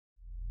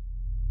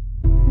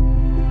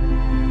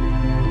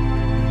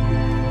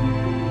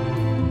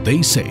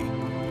They say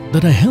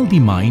that a healthy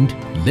mind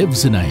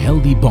lives in a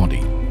healthy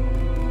body.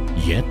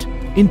 Yet,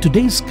 in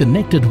today's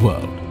connected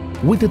world,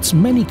 with its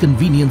many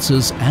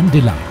conveniences and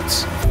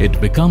delights, it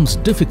becomes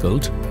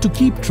difficult to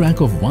keep track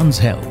of one's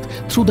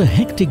health through the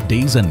hectic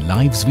days and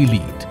lives we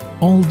lead.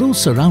 Although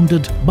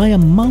surrounded by a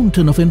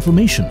mountain of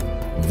information,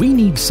 we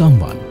need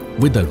someone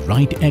with the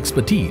right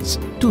expertise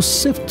to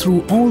sift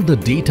through all the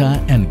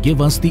data and give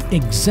us the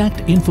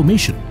exact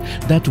information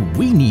that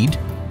we need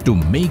to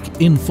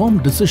make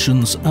informed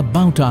decisions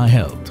about our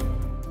health.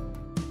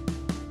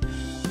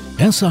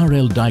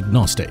 SRL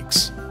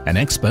Diagnostics, an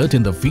expert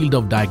in the field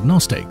of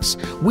diagnostics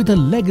with a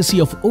legacy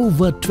of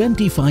over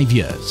 25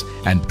 years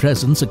and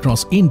presence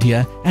across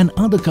India and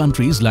other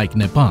countries like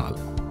Nepal,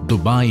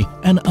 Dubai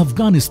and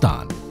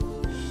Afghanistan.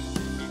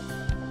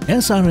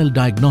 SRL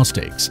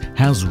Diagnostics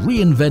has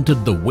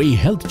reinvented the way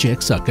health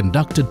checks are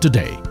conducted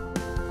today.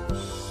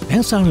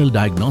 SRL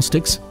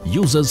Diagnostics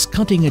uses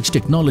cutting-edge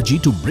technology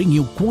to bring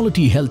you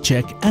quality health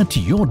check at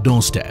your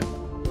doorstep.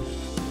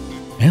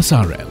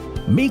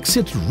 SRL makes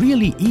it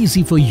really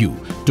easy for you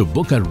to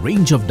book a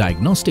range of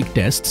diagnostic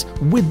tests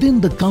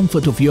within the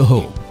comfort of your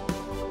home.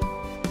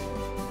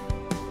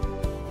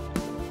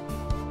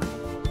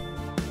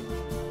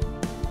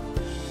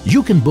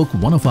 You can book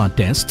one of our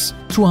tests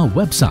through our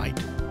website,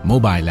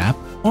 mobile app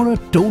or a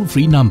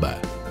toll-free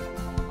number.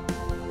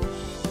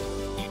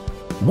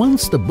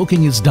 Once the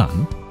booking is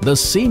done, the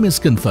same is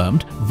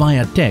confirmed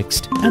via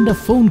text and a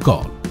phone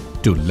call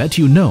to let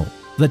you know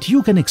that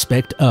you can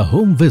expect a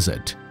home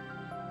visit.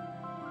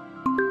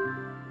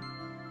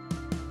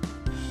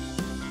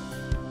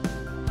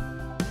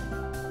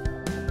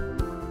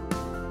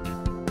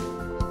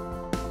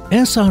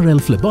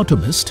 SRL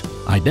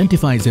phlebotomist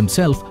identifies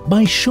himself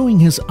by showing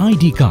his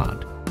ID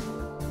card.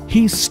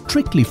 He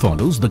strictly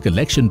follows the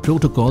collection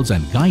protocols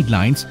and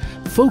guidelines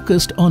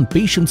focused on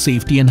patient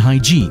safety and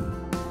hygiene,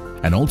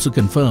 and also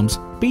confirms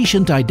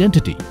patient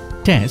identity,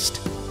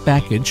 test,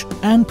 package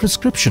and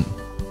prescription.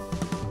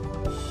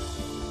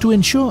 To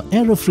ensure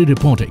error-free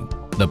reporting,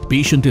 the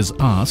patient is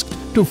asked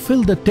to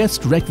fill the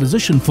test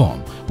requisition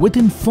form with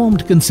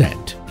informed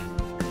consent.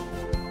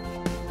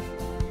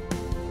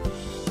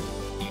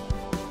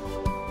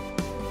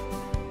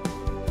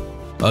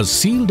 A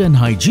sealed and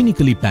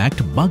hygienically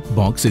packed bug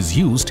box is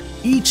used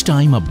each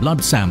time a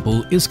blood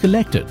sample is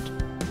collected.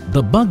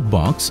 The bug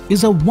box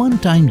is a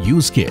one-time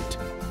use kit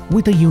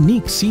with a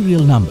unique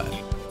serial number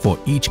for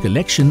each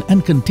collection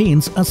and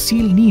contains a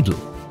seal needle,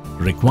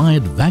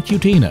 required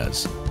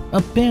vacutainers,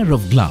 a pair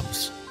of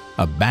gloves,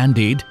 a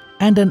band-aid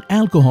and an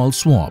alcohol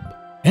swab.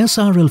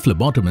 SRL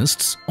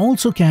phlebotomists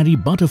also carry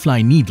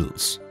butterfly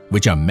needles,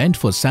 which are meant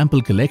for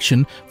sample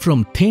collection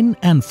from thin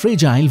and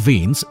fragile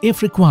veins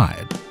if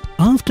required.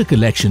 After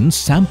collection,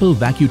 sample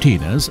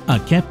vacutainers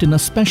are kept in a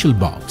special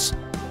box,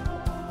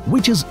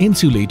 which is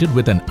insulated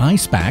with an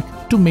ice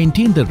pack to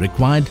maintain the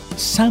required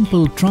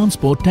sample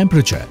transport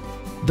temperature.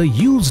 The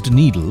used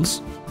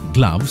needles,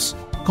 gloves,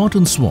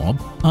 cotton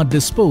swab are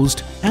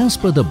disposed as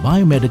per the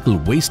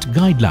biomedical waste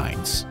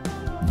guidelines.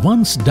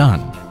 Once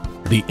done,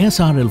 the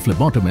SRL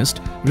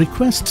phlebotomist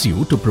requests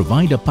you to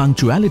provide a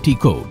punctuality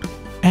code,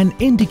 an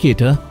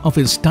indicator of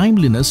his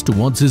timeliness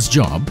towards his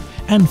job,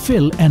 and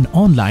fill an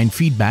online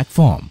feedback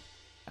form.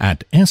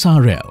 At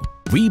SRL,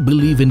 we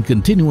believe in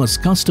continuous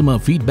customer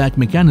feedback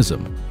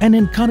mechanism and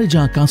encourage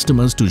our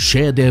customers to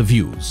share their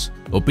views,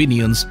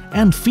 opinions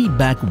and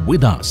feedback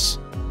with us.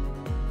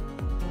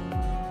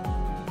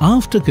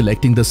 After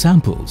collecting the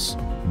samples,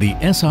 the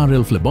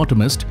SRL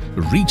phlebotomist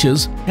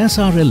reaches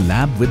SRL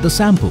lab with the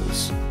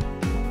samples.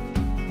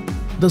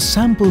 The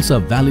samples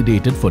are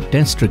validated for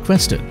test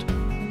requested,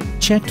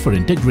 checked for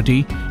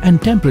integrity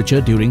and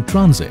temperature during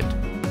transit.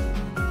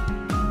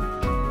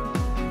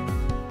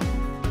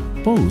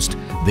 Post,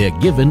 they are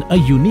given a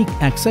unique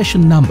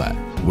accession number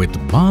with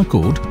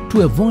barcode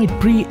to avoid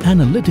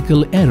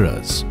pre-analytical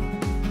errors.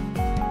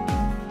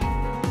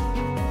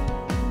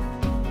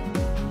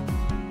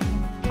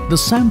 The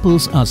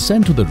samples are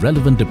sent to the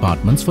relevant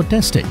departments for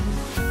testing.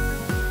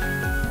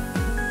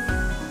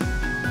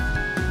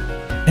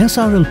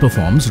 SRL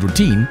performs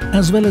routine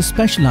as well as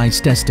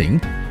specialized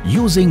testing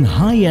using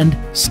high-end,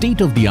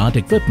 state-of-the-art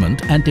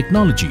equipment and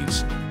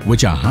technologies,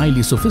 which are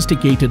highly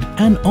sophisticated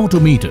and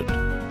automated,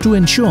 to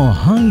ensure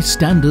high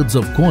standards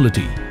of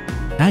quality,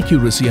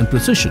 accuracy and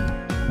precision,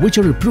 which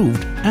are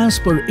approved as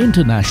per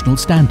international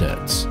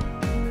standards.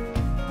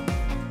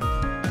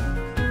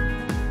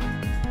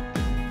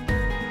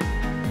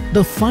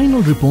 The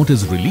final report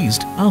is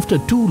released after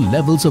 2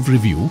 levels of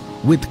review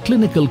with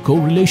clinical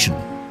correlation.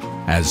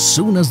 As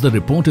soon as the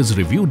report is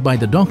reviewed by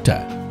the doctor,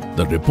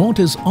 the report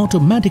is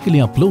automatically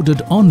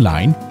uploaded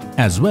online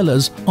as well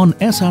as on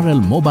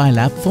SRL mobile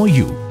app for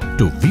you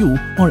to view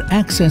or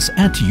access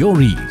at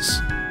your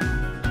ease.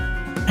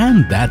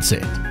 And that's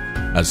it.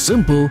 A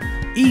simple,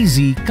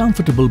 easy,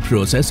 comfortable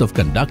process of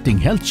conducting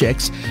health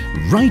checks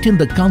right in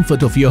the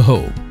comfort of your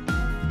home.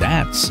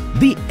 That's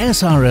the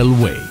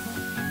SRL way.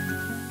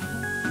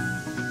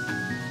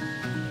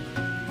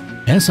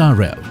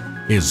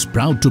 SRL is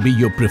proud to be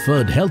your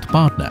preferred health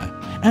partner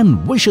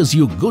and wishes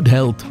you good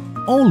health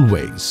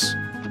always.